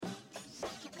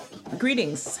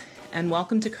Greetings, and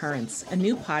welcome to Currents, a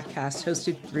new podcast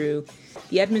hosted through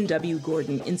the Edmund W.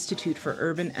 Gordon Institute for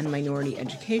Urban and Minority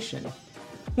Education,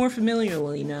 more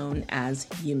familiarly known as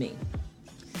UME.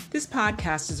 This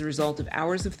podcast is a result of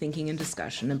hours of thinking and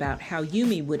discussion about how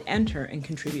UME would enter and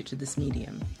contribute to this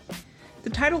medium. The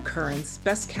title Currents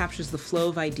best captures the flow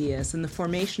of ideas and the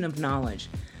formation of knowledge,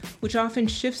 which often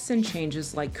shifts and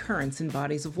changes like currents in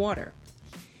bodies of water.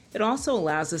 It also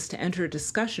allows us to enter a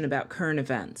discussion about current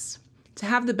events, to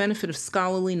have the benefit of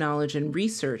scholarly knowledge and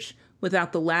research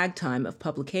without the lag time of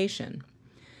publication.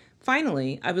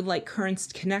 Finally, I would like Currents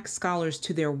to connect scholars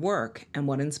to their work and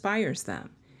what inspires them.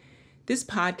 This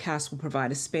podcast will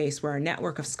provide a space where a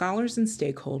network of scholars and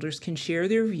stakeholders can share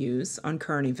their views on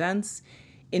current events,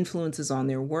 influences on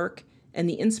their work, and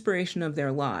the inspiration of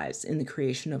their lives in the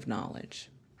creation of knowledge.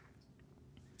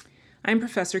 I'm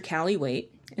Professor Callie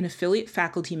Waite, an affiliate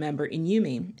faculty member in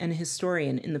UME and a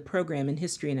historian in the program in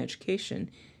History and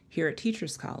Education here at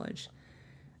Teachers College.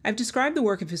 I've described the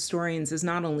work of historians as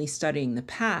not only studying the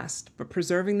past, but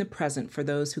preserving the present for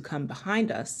those who come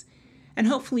behind us, and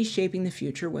hopefully shaping the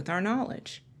future with our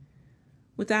knowledge.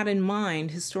 With that in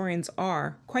mind, historians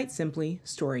are, quite simply,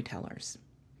 storytellers.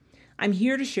 I'm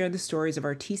here to share the stories of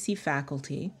our TC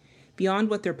faculty beyond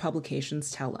what their publications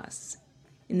tell us.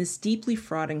 In this deeply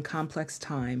fraught and complex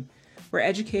time, where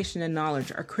education and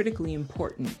knowledge are critically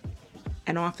important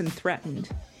and often threatened,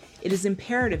 it is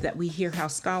imperative that we hear how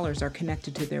scholars are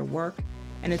connected to their work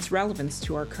and its relevance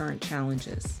to our current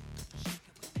challenges.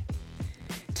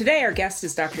 Today, our guest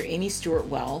is Dr. Amy Stuart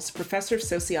Wells, Professor of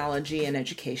Sociology and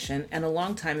Education and a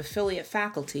longtime affiliate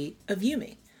faculty of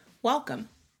UME. Welcome.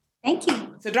 Thank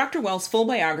you. So Dr. Wells' full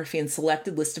biography and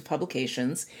selected list of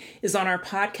publications is on our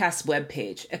podcast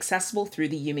webpage, accessible through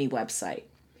the UME website.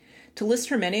 To list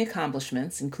her many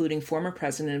accomplishments, including former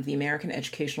president of the American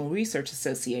Educational Research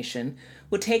Association,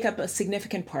 would take up a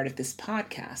significant part of this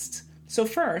podcast. So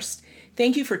first,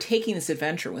 thank you for taking this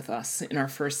adventure with us in our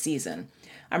first season.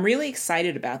 I'm really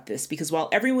excited about this because while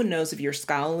everyone knows of your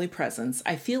scholarly presence,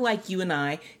 I feel like you and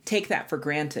I take that for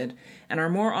granted and are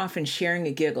more often sharing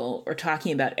a giggle or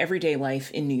talking about everyday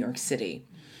life in New York City.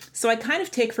 So I kind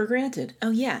of take for granted,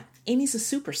 oh yeah, Amy's a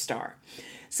superstar.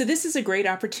 So this is a great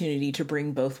opportunity to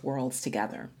bring both worlds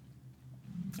together.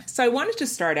 So I wanted to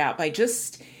start out by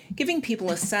just giving people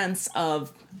a sense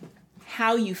of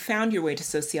how you found your way to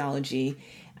sociology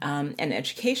and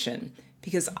education,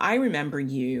 because I remember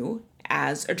you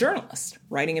as a journalist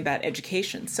writing about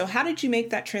education. So how did you make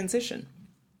that transition?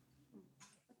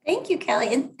 Thank you,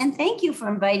 Kelly. And thank you for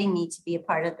inviting me to be a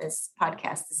part of this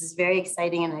podcast. This is very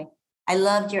exciting. And I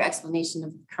loved your explanation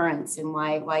of currents and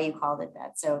why you called it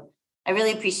that. So I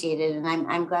really appreciate it. And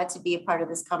I'm glad to be a part of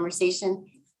this conversation.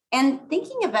 And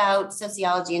thinking about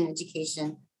sociology and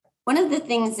education, one of the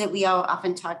things that we all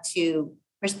often talk to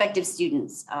prospective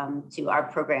students to our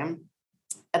program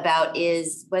about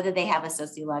is whether they have a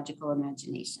sociological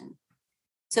imagination.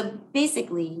 So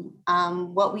basically,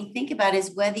 what we think about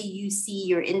is whether you see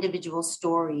your individual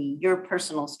story, your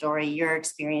personal story, your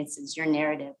experiences, your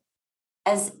narrative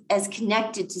as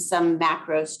connected to some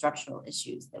macro structural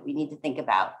issues that we need to think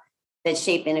about that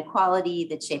shape inequality,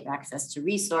 that shape access to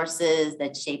resources,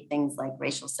 that shape things like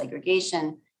racial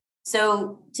segregation.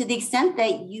 So to the extent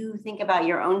that you think about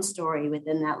your own story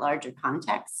within that larger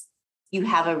context, you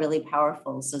have a really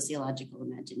powerful sociological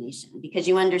imagination because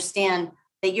you understand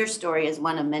that your story is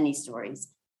one of many stories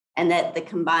and that the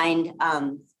combined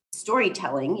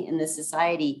storytelling in the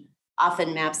society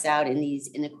often maps out in these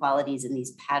inequalities and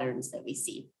these patterns that we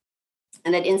see,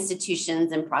 and that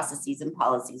institutions and processes and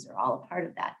policies are all a part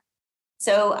of that.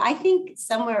 So I think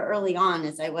somewhere early on,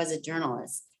 as I was a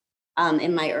journalist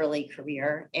in my early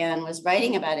career and was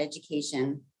writing about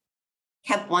education,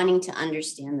 kept wanting to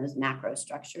understand those macro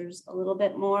structures a little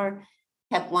bit more,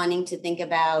 kept wanting to think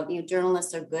about,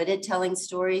 journalists are good at telling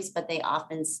stories, but they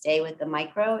often stay with the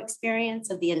micro experience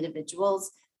of the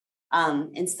individuals.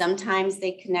 And sometimes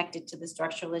they connect it to the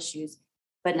structural issues,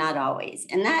 but not always.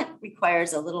 And that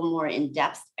requires a little more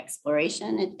in-depth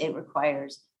exploration. It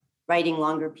requires writing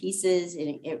longer pieces.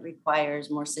 It requires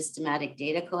more systematic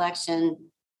data collection.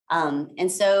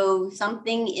 And so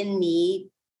something in me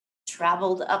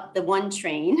traveled up the one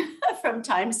train from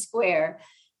Times Square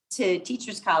to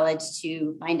Teachers College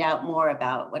to find out more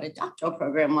about what a doctoral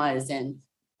program was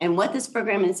and what this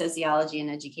program in sociology and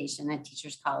education at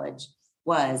Teachers College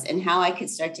was, and how I could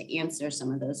start to answer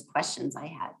some of those questions I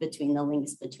had between the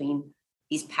links between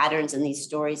these patterns and these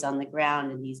stories on the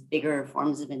ground and these bigger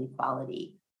forms of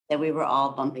inequality that we were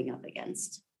all bumping up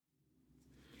against.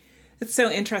 It's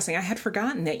so interesting. I had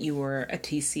forgotten that you were a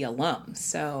TC alum.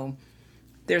 So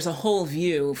there's a whole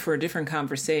view for a different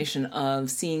conversation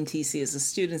of seeing TC as a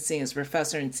student, seeing as a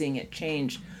professor, and seeing it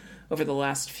change over the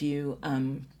last few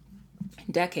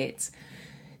decades.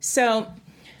 So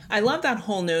I love that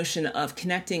whole notion of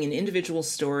connecting an individual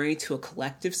story to a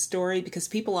collective story, because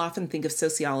people often think of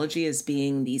sociology as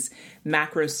being these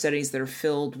macro studies that are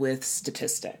filled with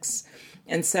statistics.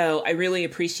 And so I really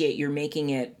appreciate your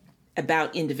making it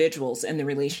about individuals and the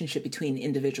relationship between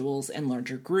individuals and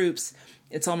larger groups.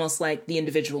 It's almost like the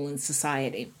individual and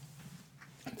society,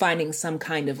 finding some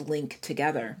kind of link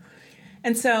together.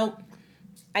 And so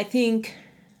I think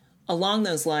along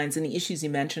those lines, and the issues you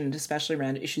mentioned, especially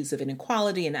around issues of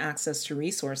inequality and access to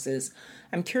resources,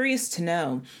 I'm curious to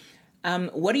know,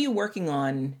 what are you working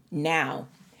on now?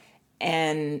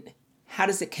 And how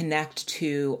does it connect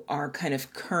to our kind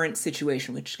of current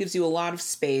situation, which gives you a lot of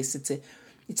space?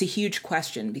 It's a huge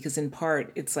question, because in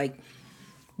part, it's like,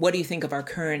 what do you think of our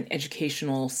current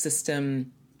educational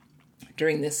system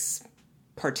during this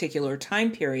particular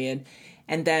time period?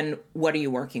 And then what are you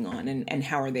working on, and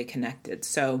how are they connected?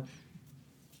 So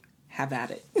have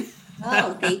at it.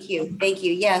 Oh, thank you. Thank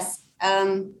you. Yes.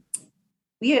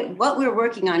 What we're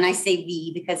working on, I say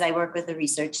we because I work with a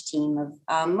research team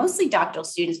of mostly doctoral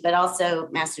students, but also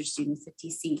master's students at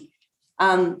TC.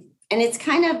 And it's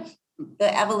kind of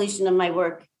the evolution of my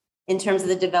work in terms of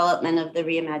the development of the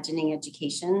Reimagining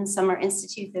Education Summer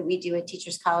Institute that we do at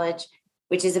Teachers College,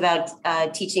 which is about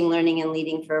teaching, learning, and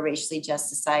leading for a racially just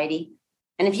society.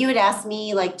 And if you had asked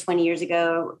me like 20 years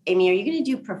ago, Amy, are you going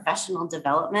to do professional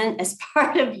development as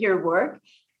part of your work?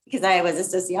 Because I was a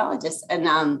sociologist, and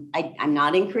I'm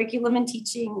not in curriculum and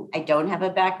teaching. I don't have a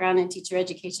background in teacher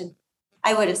education.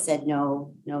 I would have said,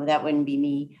 no, that wouldn't be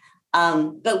me.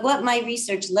 But what my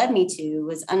research led me to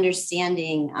was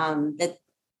understanding that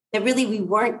really we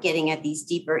weren't getting at these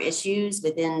deeper issues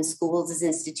within schools as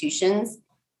institutions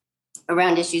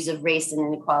around issues of race and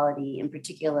inequality in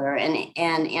particular, and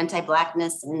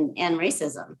anti-Blackness and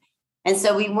racism. And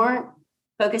so we weren't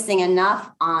focusing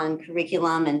enough on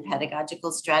curriculum and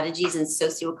pedagogical strategies and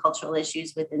sociocultural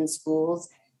issues within schools.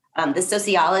 The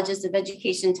sociologists of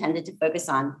education tended to focus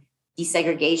on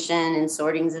desegregation and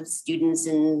sortings of students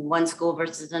in one school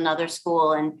versus another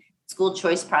school, and school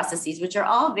choice processes, which are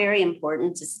all very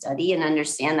important to study and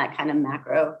understand that kind of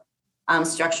macro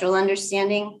structural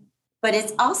understanding. But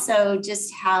it's also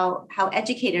just how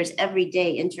educators every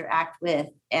day interact with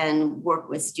and work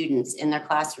with students in their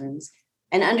classrooms,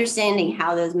 and understanding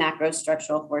how those macro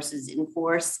structural forces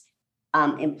enforce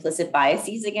implicit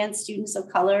biases against students of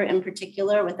color, in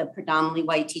particular with a predominantly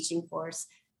white teaching force,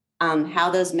 how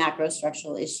those macro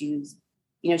structural issues,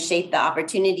 shape the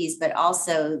opportunities, but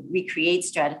also recreate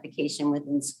stratification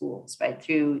within schools, right,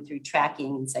 through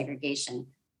tracking and segregation.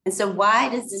 And so why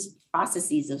does this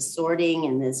processes of sorting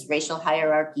and this racial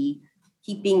hierarchy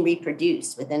keep being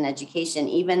reproduced within education,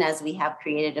 even as we have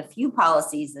created a few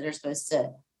policies that are supposed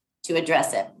to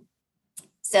address it?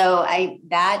 So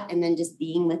and then just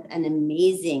being with an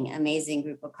amazing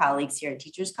group of colleagues here at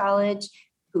Teachers College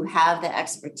who have the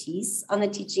expertise on the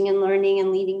teaching and learning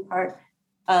and leading part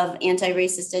of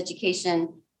anti-racist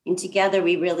education. And together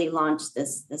we really launched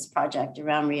this project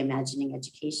around reimagining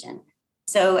education.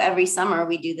 So every summer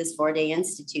we do this 4-day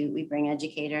institute. We bring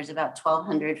educators, about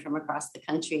 1,200 from across the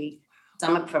country,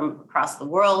 some from across the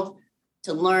world,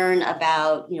 to learn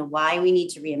about why we need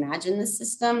to reimagine the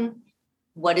system,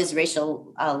 what is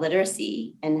racial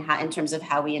literacy, and how, in terms of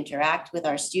how we interact with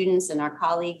our students and our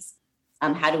colleagues,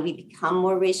 how do we become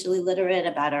more racially literate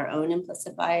about our own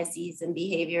implicit biases and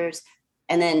behaviors,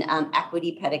 and then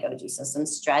equity pedagogy, so some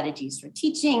strategies for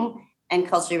teaching and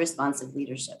culturally responsive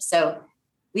leadership. So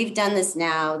we've done this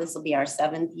now. This will be our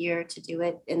 7th year to do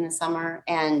it in the summer.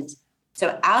 And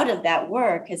so out of that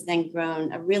work has then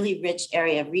grown a really rich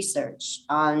area of research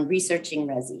on researching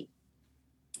Resi.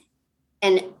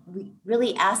 And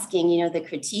really asking, the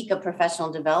critique of professional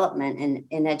development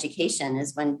in education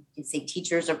is when you say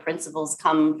teachers or principals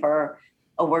come for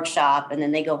a workshop and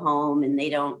then they go home and they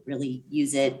don't really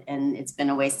use it and it's been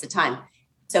a waste of time.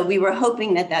 So we were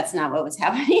hoping that that's not what was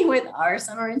happening with our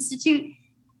Summer Institute.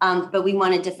 But we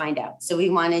wanted to find out. So we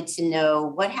wanted to know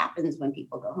what happens when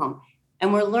people go home.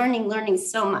 And we're learning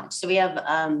so much. So we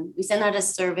sent out a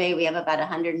survey. We have about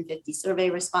 150 survey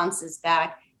responses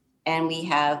back. And we've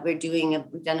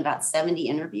done about 70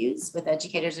 interviews with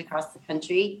educators across the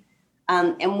country.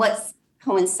 And what's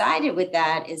coincided with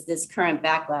that is this current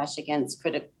backlash against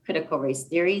critical race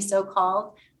theory,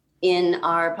 so-called, in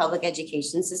our public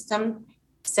education system.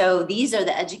 So these are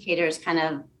the educators kind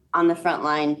of on the front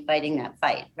line fighting that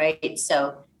fight, right?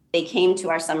 So they came to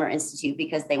our Summer Institute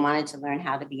because they wanted to learn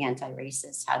how to be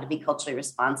anti-racist, how to be culturally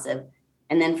responsive,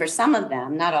 And then for some of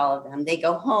them, not all of them, they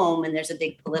go home and there's a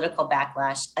big political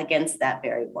backlash against that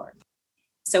very work.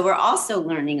 So we're also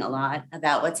learning a lot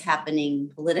about what's happening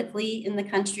politically in the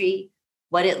country,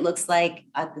 what it looks like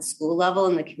at the school level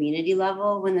and the community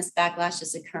level when this backlash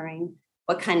is occurring,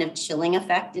 what kind of chilling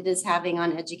effect it is having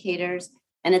on educators.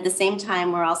 And at the same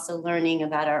time, we're also learning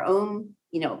about our own,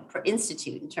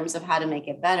 institute in terms of how to make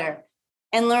it better.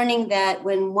 And learning that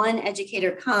when one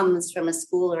educator comes from a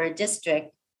school or a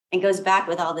district and goes back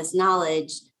with all this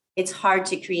knowledge, it's hard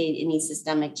to create any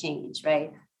systemic change,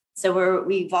 right? So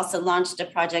we've also launched a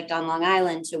project on Long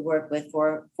Island to work with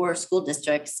four school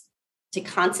districts to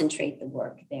concentrate the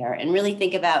work there and really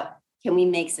think about, can we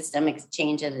make systemic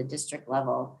change at a district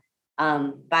level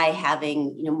by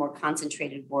having more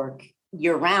concentrated work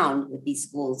year round with these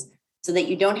schools, so that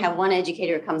you don't have one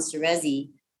educator who comes to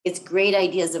Resi, gets great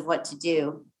ideas of what to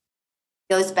do,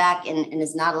 goes back and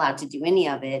is not allowed to do any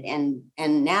of it. And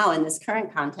now in this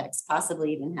current context,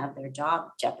 possibly even have their job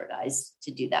jeopardized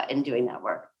to do that and doing that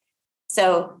work.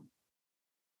 So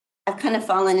I've kind of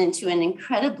fallen into an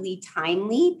incredibly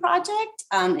timely project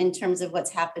in terms of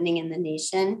what's happening in the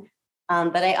nation.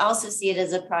 But I also see it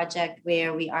as a project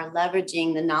where we are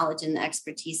leveraging the knowledge and the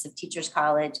expertise of Teachers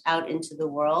College out into the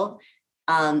world.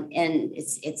 And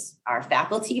it's our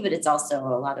faculty, but it's also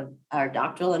a lot of our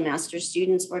doctoral and master's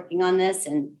students working on this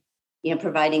and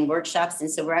providing workshops.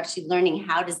 And so we're actually learning,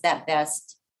 how does that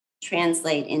best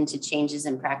translate into changes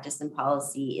in practice and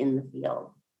policy in the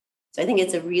field. So I think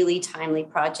it's a really timely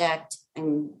project,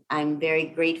 and I'm very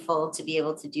grateful to be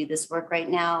able to do this work right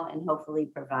now and hopefully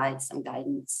provide some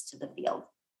guidance to the field.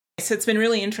 So it's been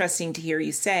really interesting to hear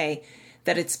you say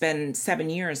that it's been 7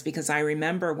 years, because I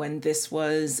remember when this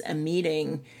was a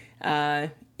meeting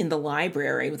in the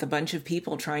library with a bunch of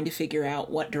people trying to figure out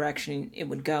what direction it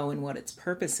would go and what its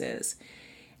purpose is.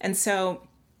 And so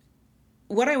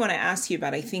what I want to ask you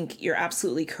about, I think you're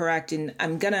absolutely correct, and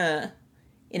I'm going to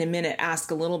in a minute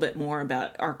ask a little bit more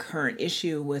about our current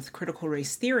issue with critical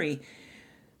race theory.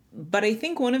 But I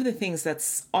think one of the things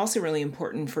that's also really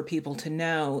important for people to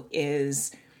know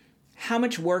is how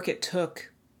much work it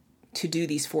took to do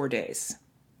these 4 days,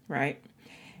 right?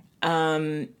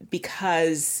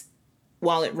 Because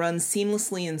while it runs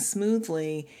seamlessly and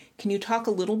smoothly, can you talk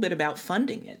a little bit about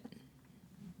funding it?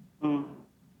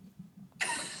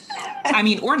 I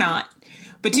mean, or not.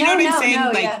 But do you know what I'm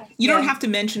saying? You don't have to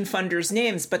mention funders'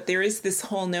 names, but there is this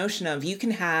whole notion of, you can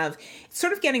have,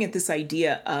 sort of getting at this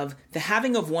idea of the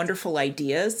having of wonderful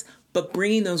ideas, but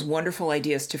bringing those wonderful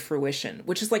ideas to fruition,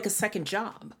 which is like a second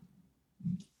job.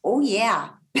 Oh, yeah.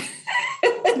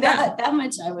 that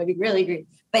much I would really agree.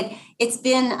 But it's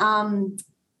been,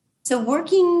 so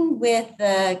working with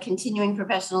the Continuing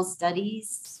Professional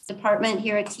Studies department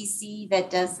here at TC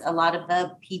that does a lot of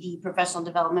the PD professional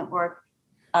development work,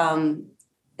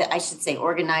 that I should say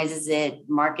organizes it,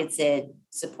 markets it,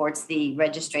 supports the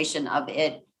registration of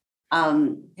it,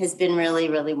 has been really,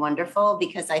 really wonderful,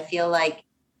 because I feel like,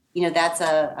 that's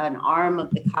an arm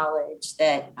of the college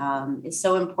that is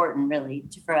so important, really,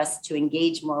 for us to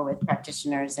engage more with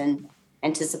practitioners and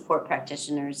to support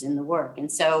practitioners in the work.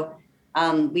 And so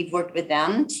we've worked with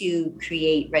them to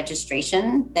create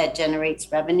registration that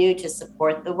generates revenue to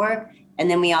support the work. And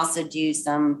then we also do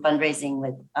some fundraising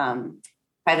with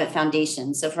private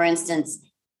foundations. So for instance,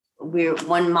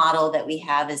 one model that we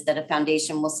have is that a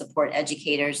foundation will support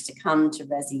educators to come to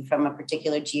Resi from a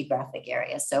particular geographic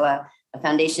area. So a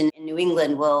foundation in New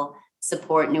England will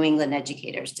support New England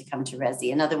educators to come to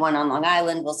Resi. Another one on Long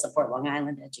Island will support Long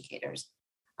Island educators.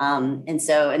 And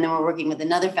then we're working with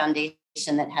another foundation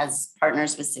that has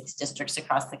partners with 6 districts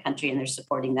across the country, and they're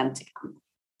supporting them to come.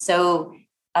 So,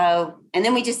 and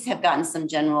then we just have gotten some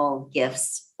general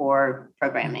gifts for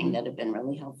programming that have been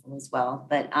really helpful as well.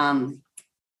 But,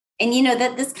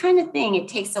 that this kind of thing, it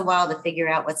takes a while to figure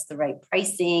out what's the right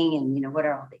pricing and, what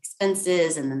are all the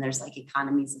expenses. And then there's like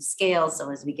economies of scale.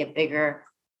 So as we get bigger,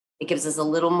 it gives us a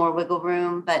little more wiggle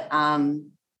room. But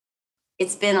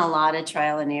it's been a lot of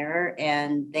trial and error.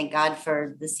 And thank God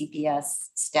for the CPS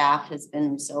staff has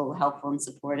been so helpful and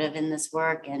supportive in this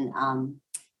work. And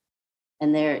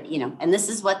they're, and this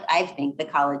is what I think the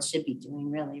college should be doing,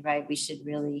 really, right? We should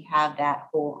really have that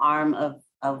whole arm of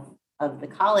the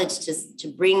college to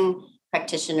bring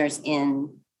practitioners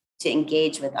in to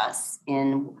engage with us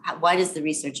in why does the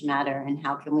research matter and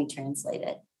how can we translate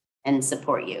it and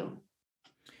support you.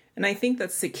 And I think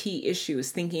that's the key issue,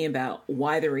 is thinking about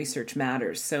why the research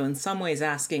matters. So in some ways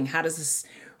asking, how does this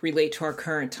relate to our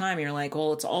current time? You're like,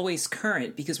 well, it's always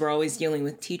current, because we're always dealing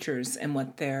with teachers and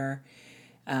what they're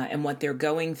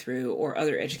going through, or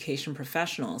other education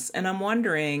professionals. And I'm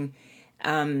wondering,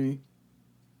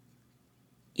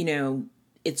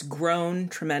 it's grown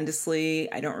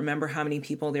tremendously. I don't remember how many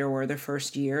people there were the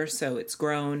first year, so it's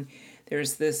grown.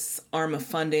 There's this arm of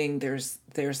funding, there's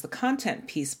the content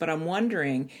piece, but I'm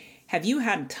wondering, have you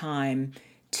had time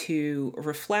to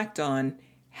reflect on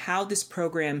how this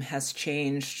program has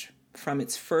changed from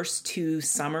its first 2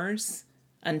 summers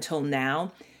until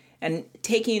now, and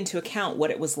taking into account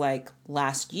what it was like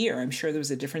last year? I'm sure there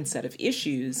was a different set of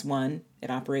issues. One, it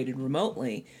operated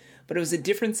remotely, but it was a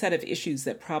different set of issues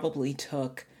that probably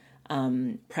took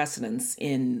precedence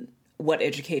in what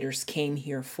educators came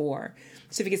here for.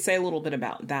 So if you could say a little bit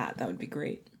about that, that would be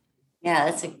great. Yeah,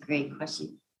 that's a great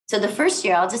question. So the first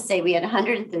year, I'll just say we had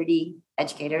 130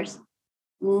 educators,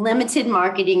 limited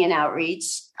marketing and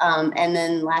outreach. And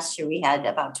then last year we had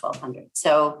about 1,200.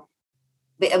 So,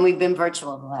 and we've been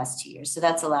virtual the last 2 years. So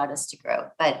that's allowed us to grow.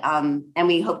 But, and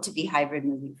we hope to be hybrid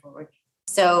moving forward.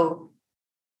 So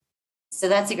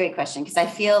that's a great question, because I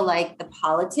feel like the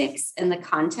politics and the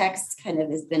context kind of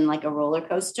has been like a roller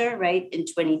coaster, right? In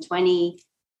 2020,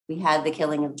 we had the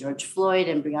killing of George Floyd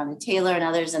and Breonna Taylor and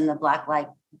others, and the Black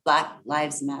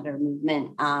Lives Matter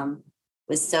movement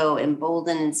was so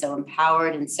emboldened and so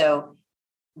empowered. And so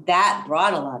that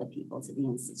brought a lot of people to the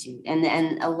Institute,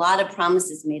 and a lot of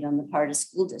promises made on the part of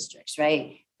school districts,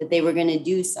 right? That they were going to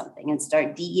do something and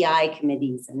start DEI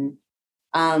committees. And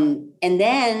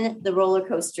then the roller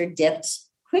coaster dipped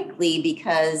quickly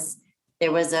because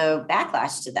there was a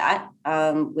backlash to that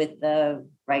with the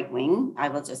right wing, I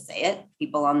will just say it,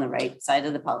 people on the right side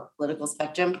of the political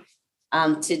spectrum,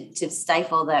 to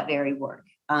stifle that very work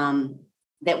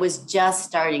that was just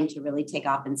starting to really take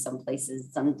off in some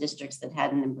places, some districts that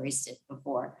hadn't embraced it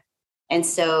before. And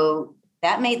so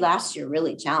that made last year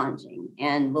really challenging,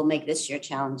 and will make this year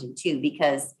challenging too,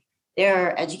 because there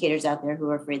are educators out there who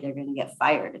are afraid they're going to get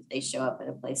fired if they show up at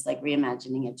a place like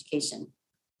Reimagining Education.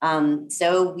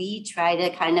 So we try to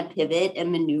kind of pivot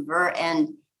and maneuver.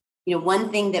 And, you know,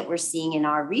 one thing that we're seeing in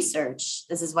our research,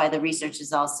 this is why the research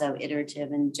is also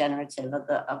iterative and generative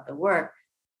of the work,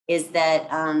 is that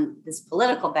this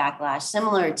political backlash,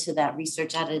 similar to that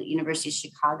research out of the University of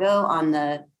Chicago on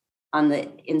the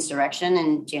insurrection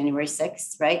in January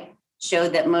 6th, right,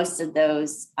 showed that most of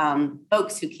those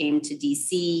folks who came to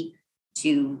DC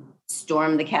to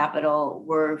storm the Capitol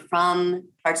were from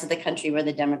parts of the country where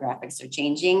the demographics are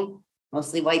changing,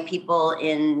 mostly white people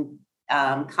in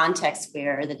contexts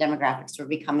where the demographics were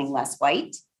becoming less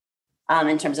white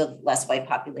in terms of less white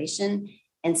population.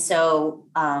 And so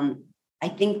I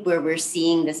think where we're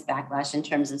seeing this backlash in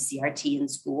terms of CRT in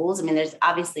schools, I mean, there's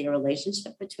obviously a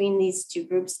relationship between these two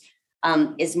groups,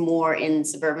 is more in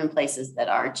suburban places that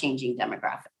are changing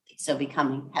demographically. So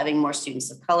having more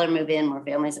students of color move in, more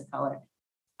families of color.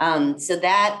 So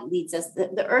that leads us,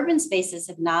 the urban spaces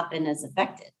have not been as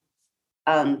affected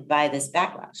by this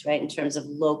backlash, right? In terms of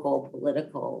local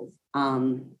political,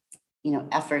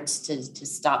 efforts to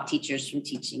stop teachers from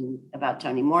teaching about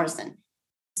Toni Morrison.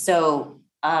 So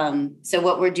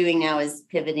what we're doing now is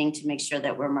pivoting to make sure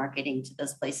that we're marketing to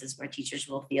those places where teachers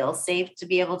will feel safe to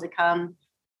be able to come.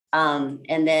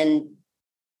 And then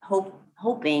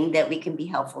hoping that we can be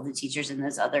helpful to teachers in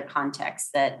those other contexts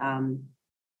that,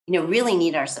 really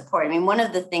need our support. I mean, one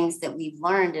of the things that we've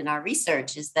learned in our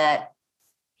research is that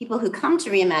people who come to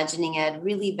Reimagining Ed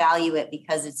really value it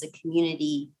because it's a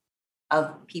community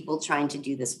of people trying to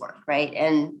do this work, right?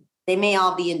 And they may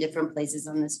all be in different places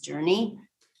on this journey,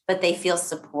 but they feel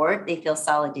support, they feel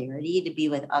solidarity to be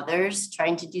with others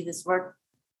trying to do this work.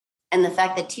 And the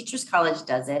fact that Teachers College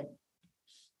does it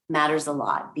matters a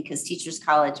lot, because Teachers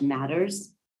College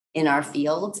matters in our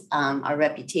field, our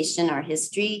reputation, our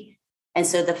history. And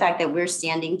so the fact that we're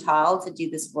standing tall to do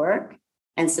this work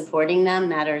and supporting them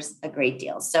matters a great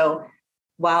deal. So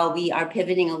while we are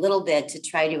pivoting a little bit to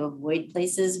try to avoid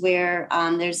places where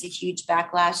there's a huge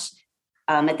backlash,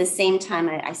 at the same time,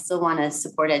 I still want to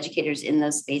support educators in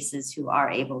those spaces who are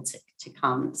able to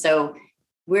come. So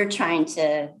we're trying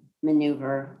to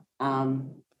maneuver.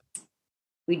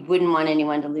 We wouldn't want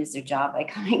anyone to lose their job by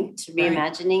coming to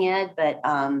Reimagining Ed,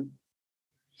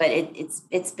 but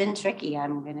it's been tricky.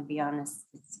 I'm going to be honest.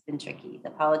 It's been tricky. The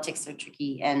politics are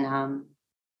tricky, and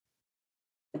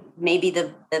maybe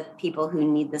the people who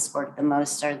need this work the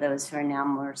most are those who are now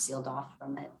more sealed off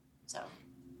from it. So,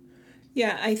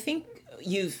 yeah, I think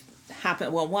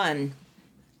one,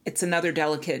 it's another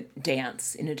delicate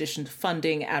dance. In addition to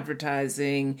funding,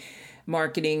 advertising,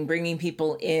 marketing, bringing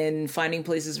people in, finding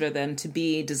places for them to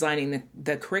be, designing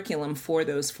the curriculum for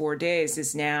those 4 days,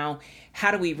 is now how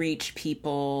do we reach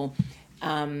people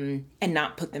and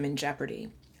not put them in jeopardy?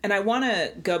 And I want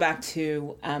to go back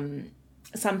to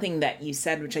something that you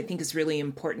said, which I think is really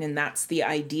important, and that's the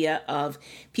idea of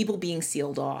people being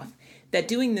sealed off. that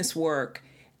doing this work,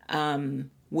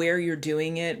 where you're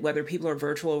doing it, whether people are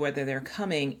virtual or whether they're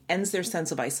coming, ends their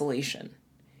sense of isolation.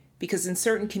 Because in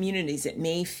certain communities, it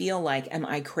may feel like, am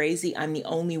I crazy? I'm the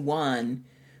only one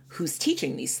who's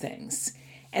teaching these things.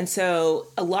 And so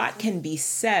a lot can be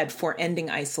said for ending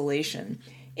isolation.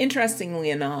 Interestingly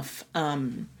enough,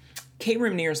 Kay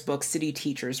Rimneer's book, City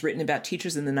Teachers, written about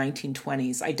teachers in the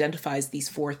 1920s, identifies these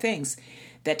 4 things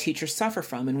that teachers suffer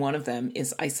from, and one of them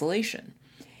is isolation.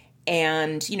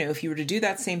 And, if you were to do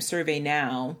that same survey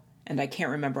now, and I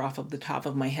can't remember off of the top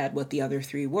of my head what the other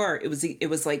 3 were, it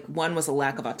was like one was a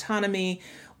lack of autonomy,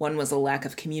 one was a lack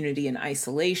of community and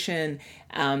isolation,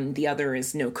 the other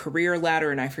is no career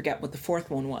ladder, and I forget what the 4th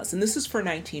one was. And this is for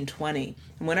 1920.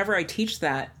 And whenever I teach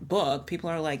that book, people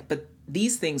are like, but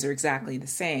these things are exactly the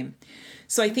same.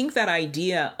 So I think that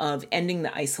idea of ending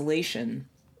the isolation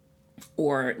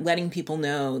or letting people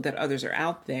know that others are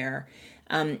out there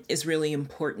is really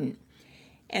important.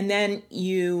 And then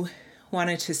you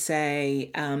wanted to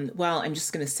say, I'm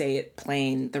just going to say it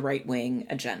plain, the right-wing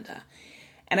agenda.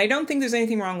 And I don't think there's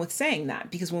anything wrong with saying that,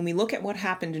 because when we look at what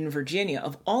happened in Virginia,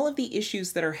 of all of the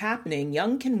issues that are happening,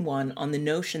 Youngkin won on the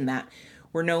notion that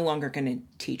we're no longer going to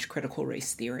teach critical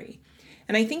race theory.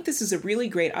 And I think this is a really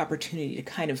great opportunity to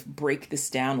kind of break this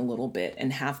down a little bit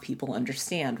and have people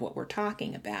understand what we're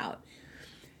talking about.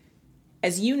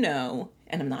 As you know,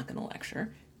 and I'm not going to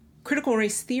lecture, critical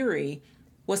race theory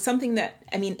was something that,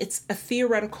 it's a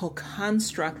theoretical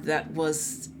construct that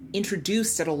was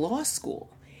introduced at a law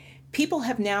school. People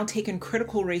have now taken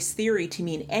critical race theory to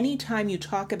mean any time you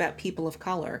talk about people of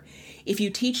color, if you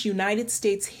teach United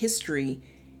States history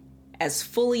as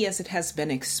fully as it has been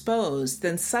exposed,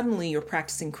 then suddenly you're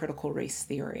practicing critical race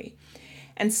theory.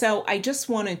 And so I just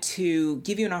wanted to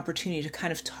give you an opportunity to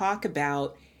kind of talk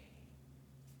about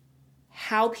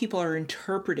how people are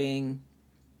interpreting,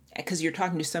 because you're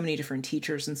talking to so many different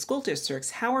teachers and school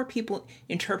districts, how are people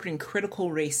interpreting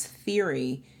critical race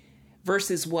theory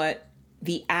versus what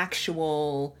the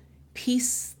actual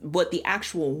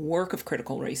work of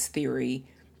critical race theory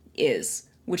is,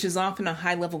 which is often a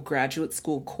high-level graduate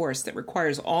school course that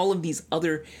requires all of these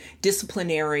other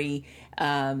disciplinary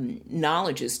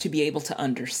knowledges to be able to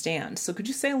understand. So could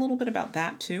you say a little bit about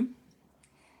that too?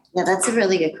 Yeah, that's a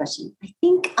really good question. I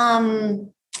think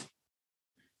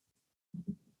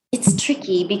it's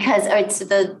tricky because, all right, so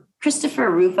the Christopher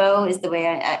Rufo is the way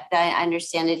I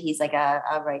understand it. He's like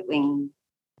a right-wing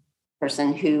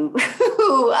person who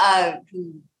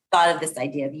thought of this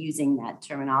idea of using that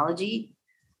terminology.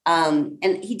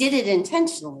 And he did it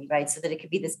intentionally, right? So that it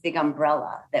could be this big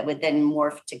umbrella that would then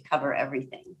morph to cover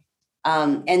everything.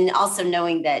 And also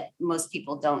knowing that most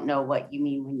people don't know what you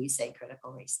mean when you say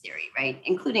critical race theory, right?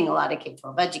 Including a lot of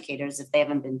K-12 educators if they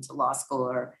haven't been to law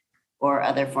school or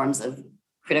other forms of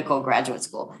critical graduate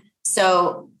school.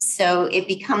 So it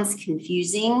becomes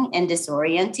confusing and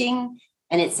disorienting,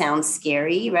 and it sounds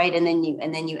scary, right? And then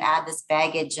you add this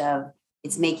baggage of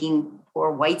it's making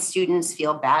poor white students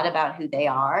feel bad about who they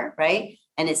are, right?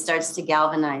 And it starts to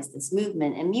galvanize this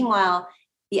movement. And meanwhile,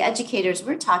 the educators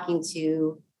we're talking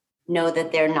to know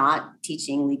that they're not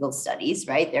teaching legal studies,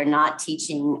 right? They're not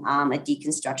teaching a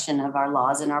deconstruction of our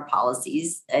laws and our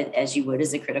policies as you would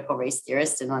as a critical race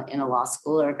theorist in a law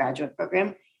school or a graduate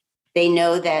program. They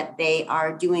know that they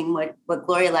are doing what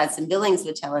Gloria Ladson-Billings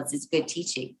would tell us is good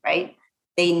teaching, right?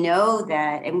 They know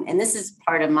that, and this is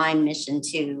part of my mission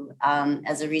too,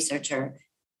 as a researcher,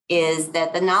 is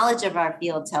that the knowledge of our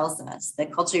field tells us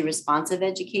that culturally responsive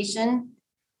education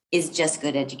is just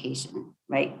good education,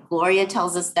 right? Gloria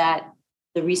tells us that.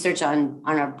 The research on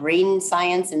our brain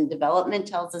science and development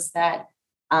tells us that.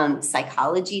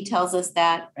 Psychology tells us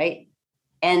that, right?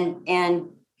 And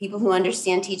people who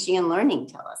understand teaching and learning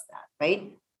tell us that,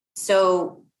 right?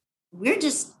 So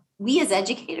we as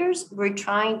educators, we're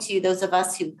trying to, those of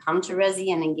us who come to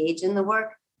Resi and engage in the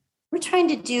work, we're trying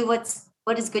to do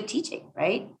what is good teaching,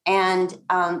 right? And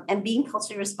being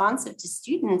culturally responsive to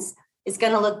students is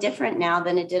going to look different now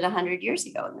than it did 100 years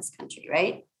ago in this country,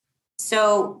 right?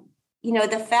 So,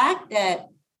 the fact that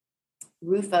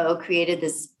Rufo created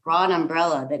this broad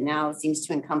umbrella that now seems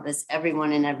to encompass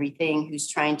everyone and everything who's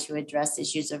trying to address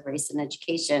issues of race and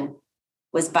education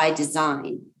was by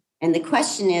design. And the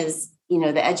question is,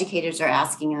 the educators are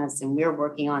asking us, and we're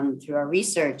working on through our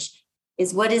research,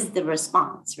 is what is the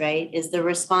response, right? Is the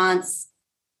response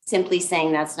simply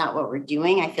saying that's not what we're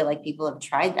doing? I feel like people have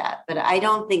tried that, but I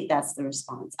don't think that's the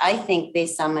response. I think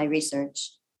based on my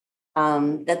research,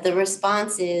 that the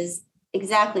response is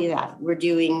exactly that. We're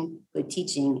doing good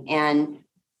teaching and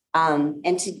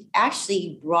to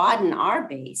actually broaden our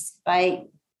base by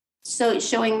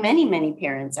showing many, many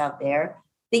parents out there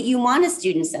that you want a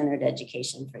student-centered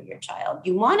education for your child.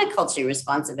 You want a culturally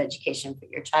responsive education for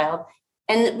your child.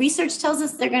 And research tells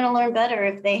us they're going to learn better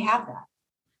if they have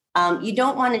that. You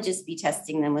don't want to just be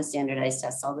testing them with standardized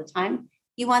tests all the time.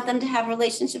 You want them to have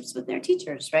relationships with their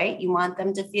teachers, right? You want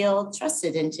them to feel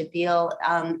trusted and to feel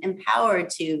empowered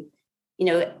to,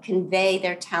 convey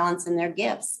their talents and their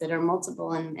gifts that are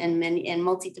multiple and many and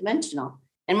multidimensional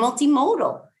and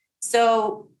multimodal.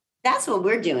 So that's what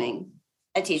we're doing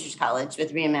at Teachers College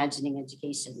with Reimagining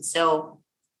Education. So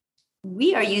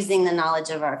we are using the knowledge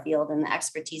of our field and the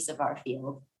expertise of our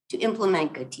field to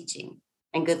implement good teaching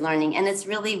and good learning. And it's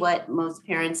really what most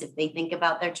parents, if they think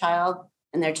about their child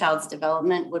and their child's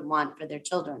development, would want for their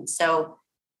children. So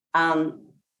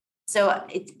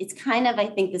it's kind of, I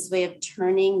think, this way of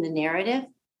turning the narrative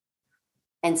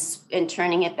and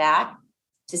turning it back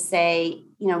to say,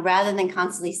 rather than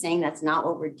constantly saying that's not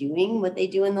what we're doing, what they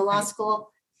do in the law school,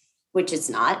 which it's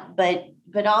not, but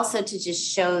also to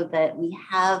just show that we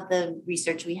have the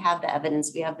research, we have the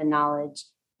evidence, we have the knowledge,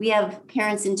 we have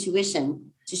parents'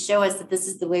 intuition to show us that this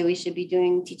is the way we should be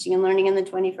doing teaching and learning in the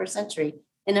 21st century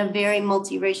in a very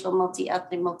multiracial,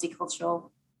 multi-ethnic,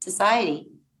 multicultural society.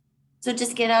 So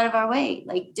just get out of our way.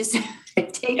 Like, just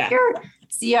take your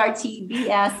CRT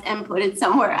BS and put it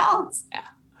somewhere else.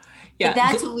 Yeah. But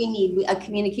that's what we need, a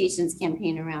communications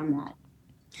campaign around that.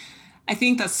 I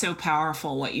think that's so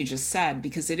powerful what you just said,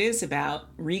 because it is about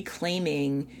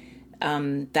reclaiming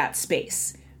that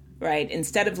space, right?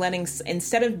 Instead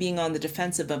of being on the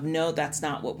defensive of, no, that's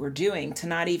not what we're doing, to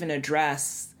not even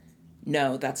address,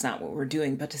 no, that's not what we're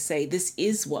doing, but to say, this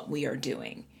is what we are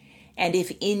doing. And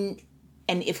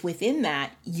if within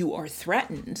that you are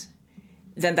threatened,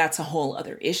 then that's a whole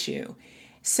other issue.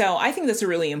 So I think that's a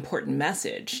really important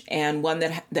message, and one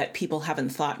that people haven't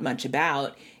thought much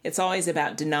about. It's always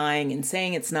about denying and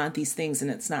saying it's not these things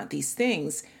and it's not these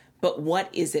things, but what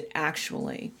is it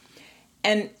actually?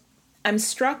 And I'm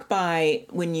struck by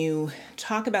when you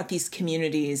talk about these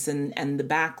communities and the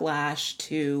backlash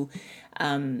to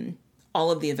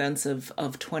all of the events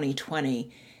of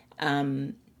 2020,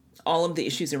 all of the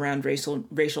issues around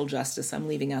racial justice. I'm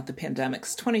leaving out the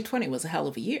pandemics. 2020 was a hell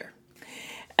of a year,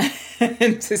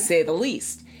 to say the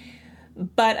least.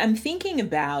 But I'm thinking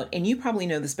about, and you probably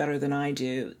know this better than I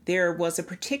do, there was a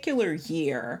particular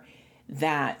year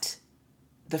that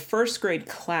the first grade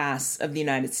class of the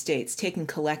United States, taken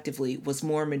collectively, was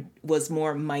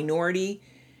more minority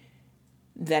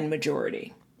than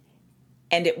majority.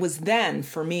 And it was then,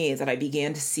 for me, that I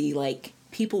began to see, like,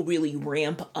 people really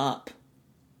ramp up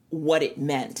what it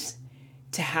meant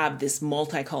to have this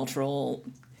multicultural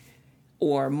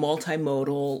or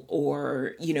multimodal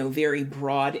or, very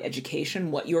broad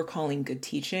education, what you're calling good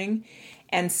teaching.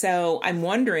 And so I'm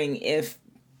wondering if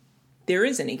there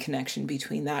is any connection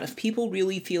between that, if people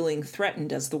really feeling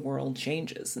threatened as the world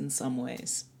changes in some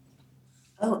ways.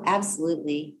 Oh,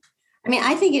 absolutely. I mean,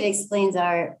 I think it explains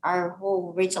our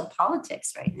whole racial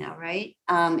politics right now, right?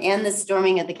 And the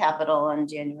storming of the Capitol on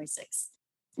January 6th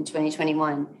in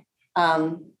 2021.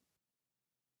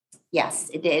 Yes,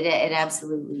 it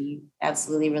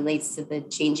absolutely relates to the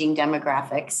changing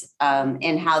demographics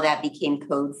and how that became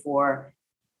code for,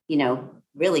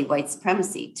 really white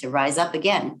supremacy to rise up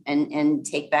again and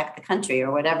take back the country,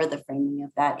 or whatever the framing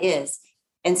of that is.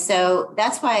 And so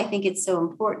that's why I think it's so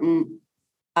important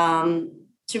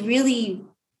to really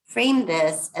frame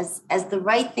this as the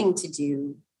right thing to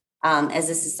do as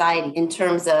a society, in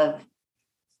terms of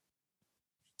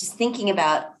just thinking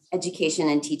about education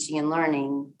and teaching and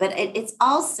learning. But it's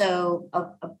also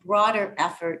a broader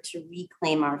effort to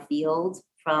reclaim our field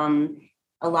from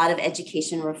a lot of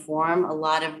education reform, a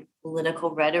lot of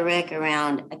political rhetoric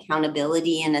around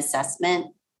accountability and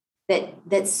assessment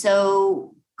that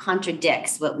so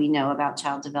contradicts what we know about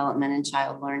child development and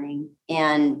child learning.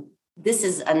 And this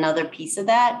is another piece of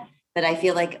that I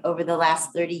feel like over the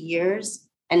last 30 years,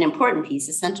 an important piece,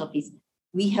 essential piece,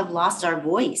 we have lost our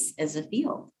voice as a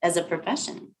field, as a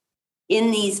profession,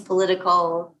 in these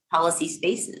political policy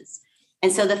spaces.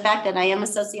 And so the fact that I am a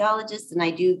sociologist and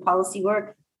I do policy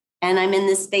work, and I'm in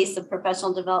this space of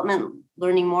professional development,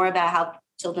 learning more about how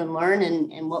children learn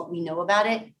and what we know about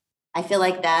it, I feel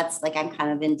like that's like, I'm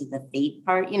kind of into the fate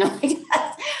part,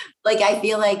 like I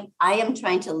feel like I am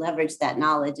trying to leverage that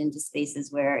knowledge into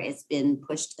spaces where it's been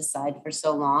pushed aside for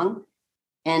so long.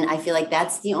 And I feel like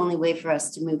that's the only way for us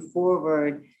to move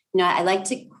forward. I like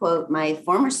to quote my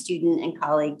former student and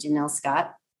colleague, Janelle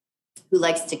Scott, who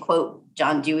likes to quote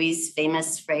John Dewey's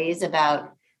famous phrase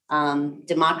about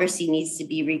democracy needs to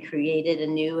be recreated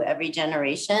anew every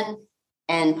generation,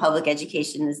 and public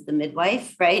education is the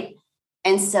midwife, right?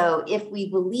 And so if we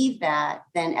believe that,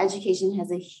 then education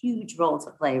has a huge role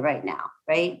to play right now,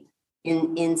 right?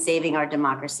 In saving our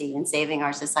democracy and saving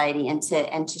our society, and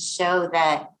to show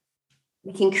that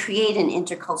we can create an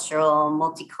intercultural,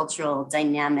 multicultural,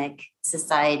 dynamic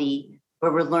society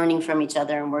where we're learning from each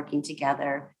other and working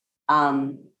together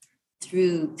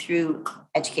through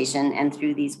education and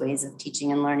through these ways of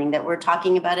teaching and learning that we're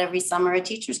talking about every summer at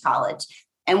Teachers College.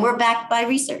 And we're backed by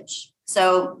research.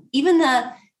 So even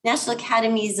the National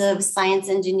Academies of Science,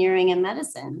 Engineering, and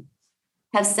Medicine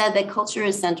have said that culture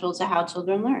is central to how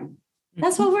children learn.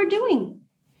 That's what we're doing.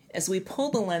 As we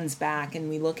pull the lens back and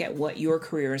we look at what your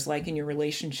career is like in your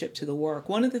relationship to the work,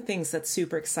 one of the things that's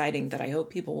super exciting that I hope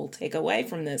people will take away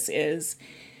from this is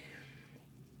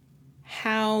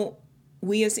how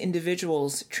we as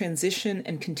individuals transition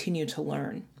and continue to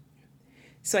learn.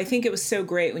 So I think it was so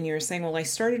great when you were saying, well, I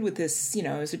started with this,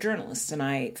 as a journalist, and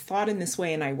I thought in this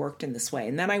way and I worked in this way.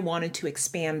 And then I wanted to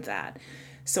expand that.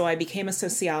 So I became a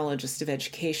sociologist of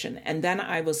education. And then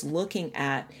I was looking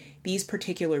at these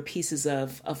particular pieces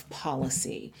of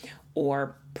policy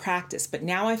or practice. But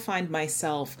now I find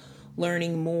myself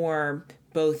learning more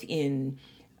both in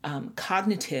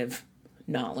cognitive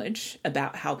knowledge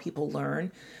about how people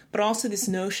learn, but also this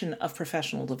notion of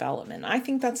professional development. I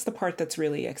think that's the part that's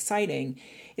really exciting,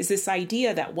 is this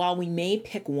idea that while we may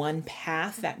pick one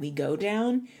path that we go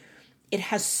down, it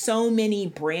has so many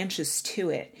branches to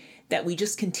it that we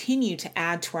just continue to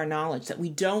add to our knowledge, that we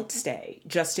don't stay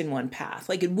just in one path.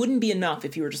 Like, it wouldn't be enough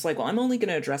if you were just like, well, I'm only going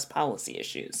to address policy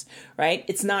issues, right?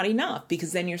 It's not enough,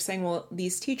 because then you're saying, well,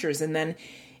 these teachers, and then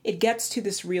it gets to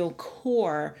this real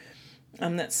core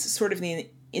that's sort of in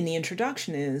the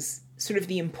introduction, is sort of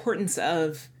the importance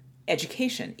of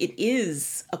education. It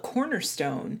is a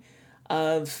cornerstone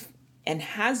of, and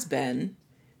has been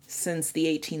since the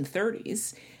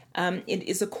 1830s, it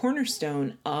is a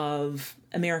cornerstone of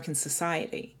American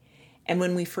society. And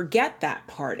when we forget that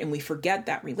part and we forget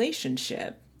that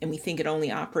relationship and we think it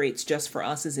only operates just for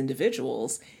us as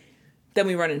individuals, then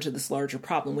we run into this larger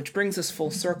problem, which brings us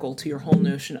full circle to your whole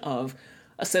notion of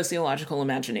a sociological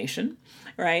imagination,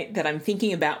 right? That I'm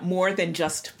thinking about more than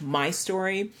just my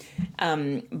story,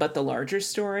 but the larger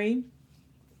story.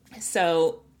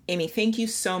 So, Amy, thank you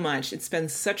so much. It's been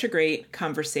such a great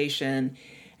conversation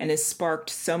and has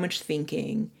sparked so much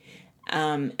thinking.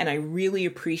 And I really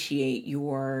appreciate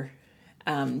your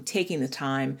taking the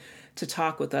time to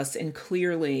talk with us. And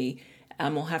clearly,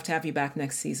 we'll have to have you back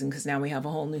next season, because now we have a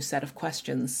whole new set of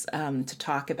questions to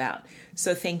talk about.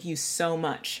 So thank you so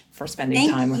much for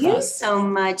spending time with us. Thank you so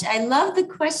much. I love the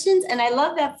questions, and I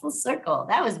love that full circle.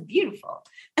 That was beautiful.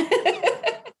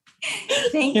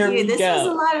 Thank you. This was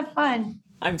a lot of fun.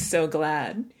 I'm so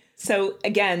glad. So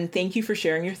again, thank you for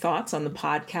sharing your thoughts on the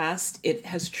podcast. It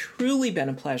has truly been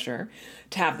a pleasure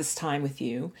to have this time with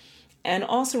you. And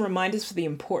also remind us of the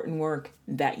important work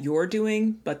that you're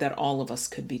doing, but that all of us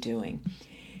could be doing.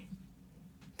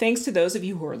 Thanks to those of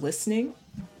you who are listening.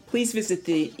 Please visit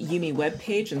the UME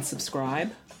webpage and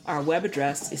subscribe. Our web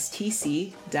address is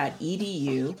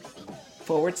tc.edu/IUME.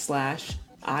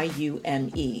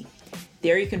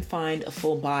 There you can find a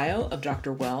full bio of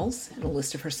Dr. Wells and a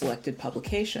list of her selected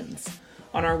publications.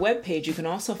 On our webpage, you can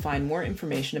also find more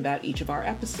information about each of our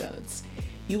episodes.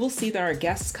 You will see that our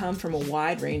guests come from a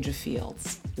wide range of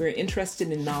fields. We are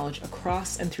interested in knowledge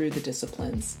across and through the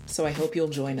disciplines, so I hope you'll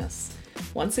join us.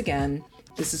 Once again,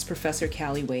 this is Professor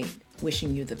Callie Waite,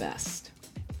 wishing you the best.